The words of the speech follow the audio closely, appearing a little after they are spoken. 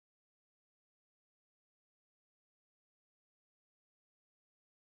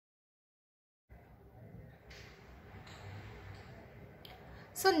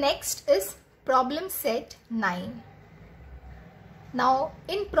So next is problem set 9. Now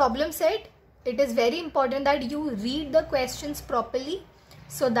in problem set, it is very important that you read the questions properly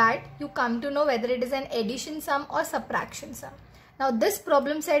so that you come to know whether it is an addition sum or subtraction sum. Now this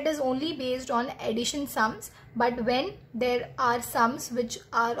problem set is only based on addition sums, but when there are sums which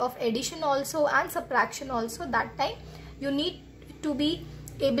are of addition also and subtraction also, that time you need to be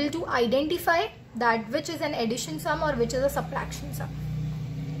able to identify that which is an addition sum or which is a subtraction sum.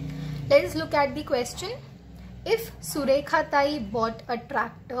 Let us look at the question. If Surekha Tai bought a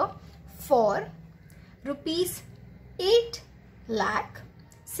tractor for rupees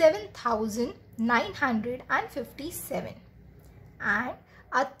 8,07,957 and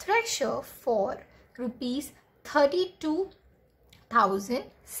a thresher for rupees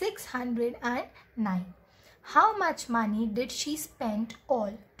 32,609, how much money did she spend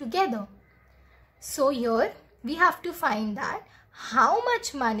all together? So here we have to find that how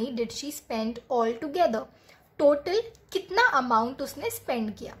much money did she spend all together. Total कितना amount उसने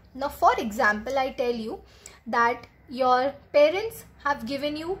spend किया. Now for example, I tell you that your parents have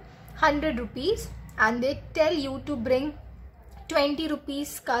given you 100 rupees and they tell you to bring 20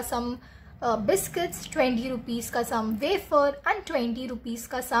 rupees का some biscuits, 20 rupees का some wafer and 20 rupees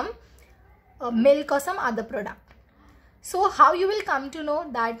का some milk or some other product. So how you will come to know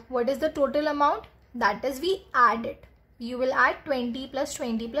that what is the total amount? That is, we add it. You will add 20 plus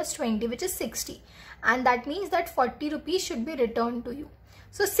 20 plus 20, which is 60, and that means that 40 rupees should be returned to you.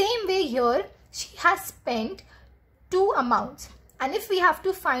 So same way here, she has spent two amounts, and if we have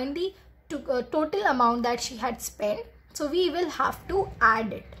to find the total amount that she had spent, so we will have to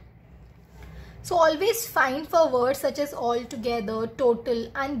add it. So always find for words such as altogether,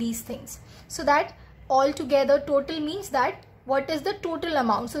 total and these things. So that altogether, total means that what is the total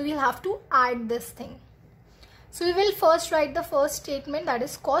amount. So we'll have to add this thing. So we will first write the first statement, that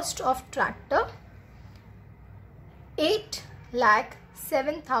is cost of tractor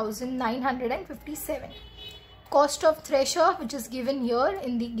 8,07,957. Cost of thresher, which is given here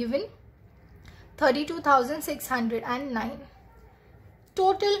in the given, 32,609.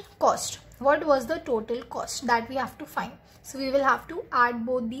 Total cost. What was the total cost that we have to find? So we will have to add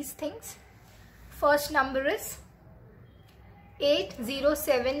both these things. First number is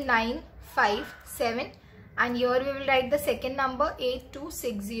 8,07,957 and here we will write the second number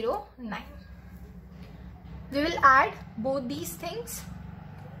 8,2609. We will add both these things.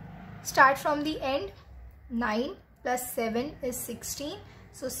 Start from the end. 9 plus 7 is 16.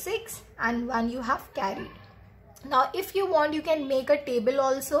 So 6 and 1 you have carried. Now if you want, you can make a table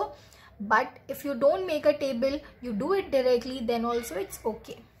also. But if you don't make a table, you do it directly, then also it's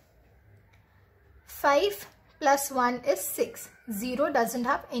okay. 5 plus 1 is 6. 0 doesn't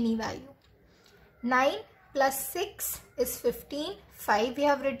have any value. 9 plus 6 is 15. 5 we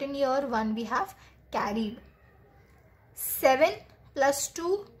have written here, 1 we have carried. 7 plus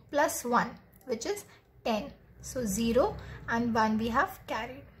 2 plus 1, which is 10. So 0 and 1 we have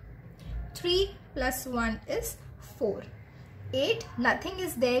carried. 3 plus 1 is 4. 8, nothing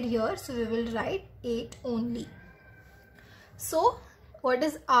is there here, so we will write 8 only. So what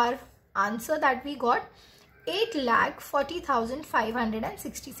is our answer that we got?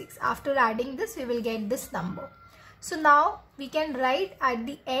 8,40,566. After adding this, we will get this number. So now we can write at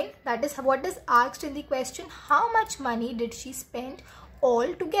the end, that is what is asked in the question, how much money did she spend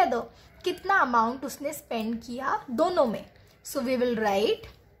all together? कितना amount उसने spend किया दोनों में? So we will write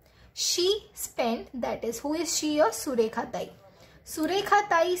she spent, that is, who is she? Or Surekha Tai. Surekha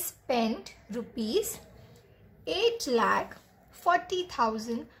Tai spent rupees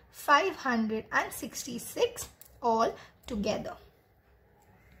 8,40,566 all together.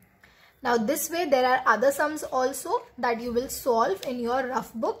 Now this way there are other sums also that you will solve in your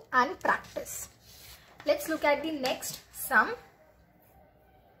rough book and practice. Let's look at the next sum.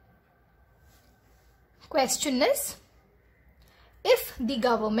 Question is, if the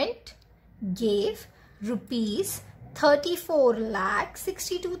government gave rupees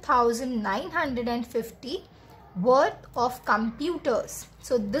 34,62,950 worth of computers.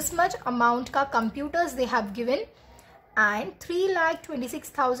 So this much amount ka computers they have given, and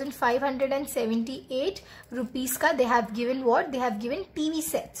 3,26,578 rupees ka they have given what? They have given TV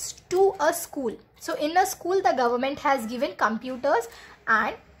sets to a school. So in a school the government has given computers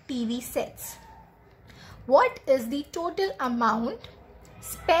and TV sets. What is the total amount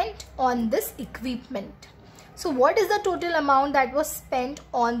spent on this equipment? So what is the total amount that was spent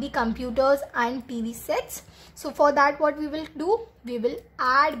on the computers and TV sets? So for that what we will do? We will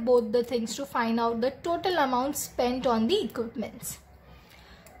add both the things to find out the total amount spent on the equipments.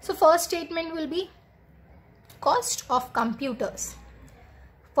 So first statement will be cost of computers.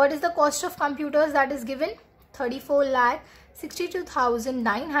 What is the cost of computers that is given?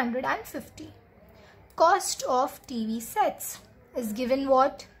 34,62,950. Cost of TV sets is given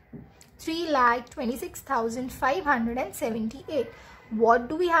what? 3,26,578. What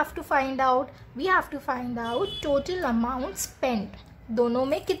do we have to find out? We have to find out total amount spent. दोनों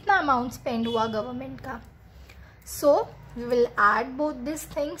में कितना amount spent हुआ government का? So we will add both these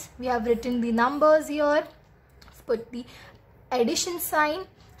things. We have written the numbers here. Put the addition sign.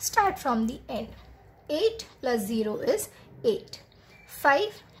 Start from the end. 8 plus 0 is 8.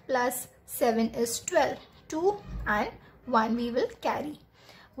 5 plus 7 is 12. 2 and 1 we will carry.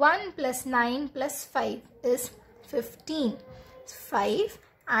 1 plus 9 plus 5 is 15. 5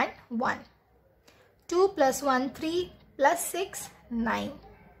 and 1. 2 plus 1 3 plus 6 9.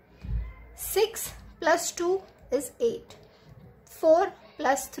 6 plus 2 is 8. 4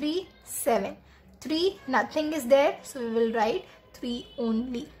 plus 3 7. 3 nothing is there, so we will write 3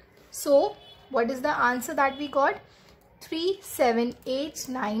 only. So what is the answer that we got?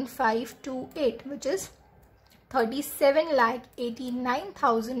 3789528, which is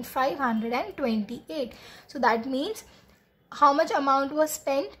 37,89,528. So that means how much amount was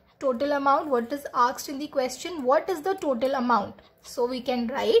spent? Total amount. What is asked in the question? What is the total amount? So we can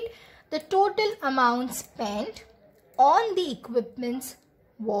write the total amount spent on the equipments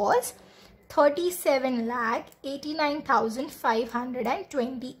was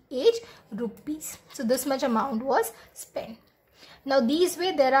 37,89,528 rupees. So this much amount was spent. Now these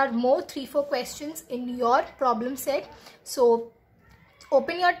way there are more 3-4 questions in your problem set. So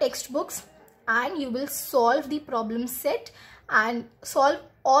open your textbooks and you will solve the problem set and solve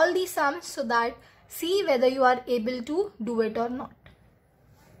all the sums so that see whether you are able to do it or not.